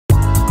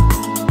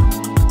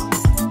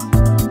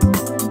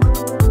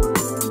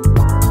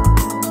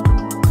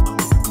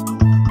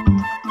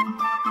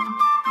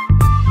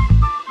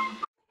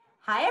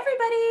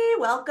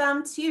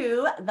welcome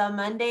to the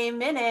Monday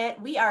Minute.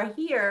 We are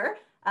here.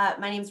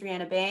 My name is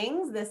Rhianna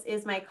Bangs. This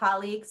is my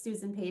colleague,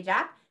 Susan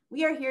Pajak.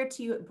 We are here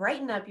to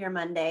brighten up your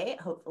Monday,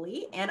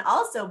 hopefully, and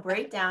also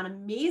break down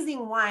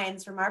amazing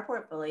wines from our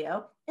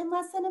portfolio in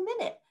less than a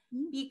minute.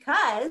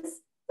 Because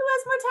who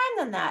has more time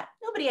than that?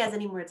 Nobody has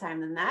any more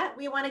time than that.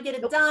 We want to get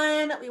it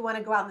done. We want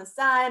to go out in the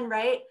sun,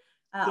 right?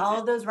 All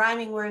of those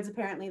rhyming words,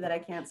 apparently, that I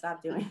can't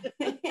stop doing.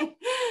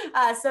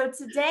 So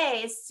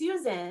today,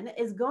 Susan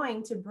is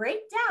going to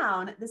break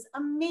down this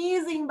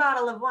amazing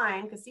bottle of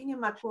wine, Cousino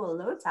Macul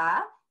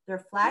Lota, their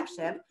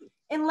flagship,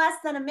 in less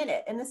than a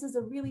minute. And this is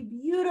a really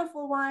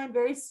beautiful wine,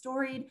 very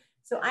storied.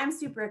 So I'm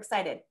super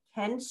excited.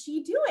 Can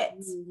she do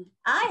it?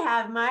 I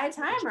have my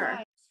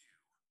timer.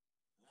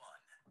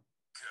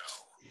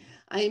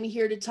 I am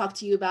here to talk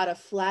to you about a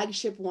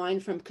flagship wine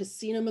from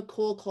Cousino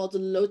Macul called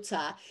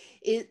Lota.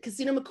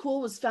 Cousino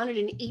Macul was founded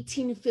in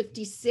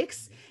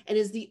 1856 and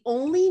is the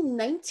only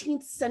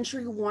 19th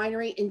century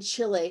winery in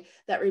Chile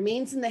that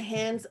remains in the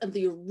hands of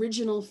the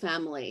original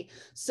family.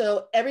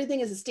 So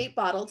everything is estate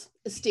bottled,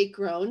 estate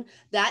grown.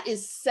 That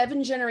is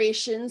 7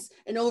 generations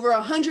and over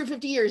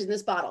 150 years in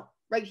this bottle.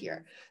 Right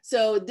here.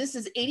 So this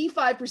is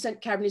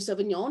 85% Cabernet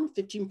Sauvignon,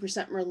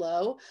 15%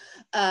 Merlot.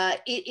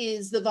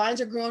 The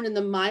vines are grown in the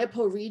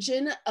Maipo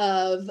region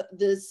of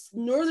this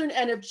northern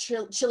end of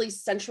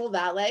Chile's Central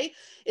Valley.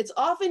 It's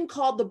often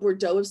called the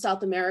Bordeaux of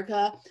South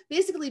America,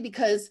 basically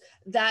because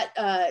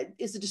that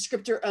is a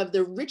descriptor of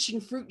the rich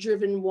and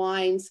fruit-driven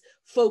wines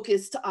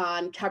focused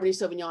on Cabernet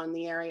Sauvignon in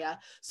the area.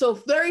 So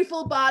very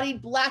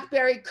full-bodied,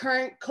 blackberry,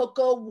 currant,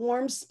 cocoa,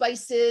 warm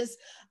spices.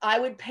 I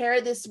would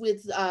pair this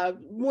with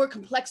more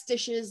complex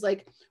dishes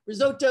like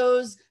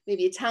risottos,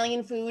 maybe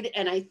Italian food,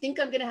 and I think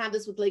I'm gonna have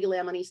this with leg of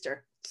lamb on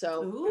Easter.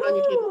 So put on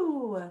your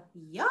table.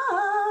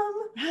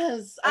 Yum.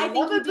 Yes, I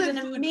think you did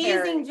an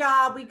amazing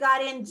job. We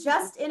got in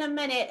just in a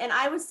minute, and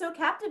I was so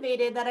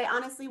captivated that I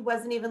honestly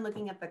wasn't even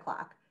looking at the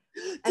clock.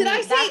 Did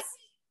I say?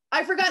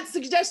 I forgot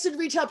suggested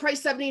retail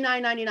price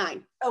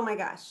 $79.99. Oh my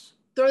gosh.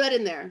 Throw that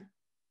in there.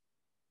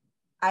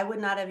 I would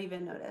not have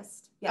even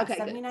noticed. Yeah, okay,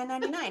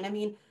 $79.99. I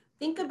mean,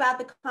 think about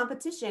the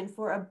competition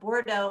for a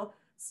Bordeaux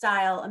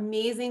style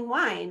amazing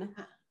wine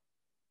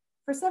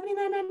for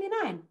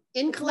 $79.99.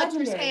 In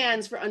collector's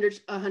hands for under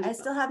 $100. I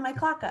still have my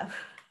clock up.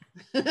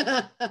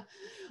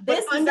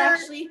 This is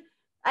actually,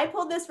 I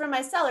pulled this from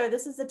my cellar.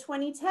 This is a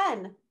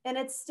 2010 and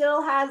it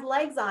still has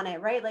legs on it,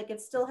 right? Like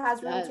it still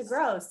has room to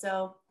grow.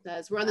 So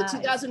we're on the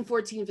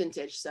 2014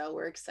 vintage, so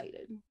we're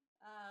excited.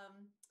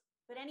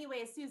 But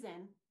anyway,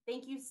 Susan,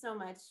 thank you so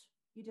much.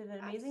 You did an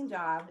amazing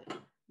job.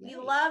 We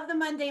love the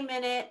Monday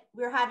Minute.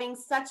 We're having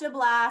such a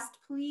blast.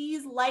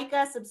 Please like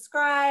us,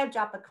 subscribe,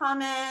 drop a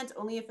comment,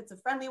 only if it's a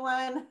friendly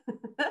one.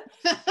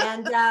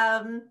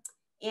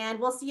 And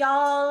we'll see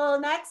y'all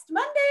next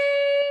Monday.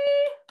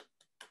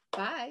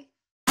 Bye.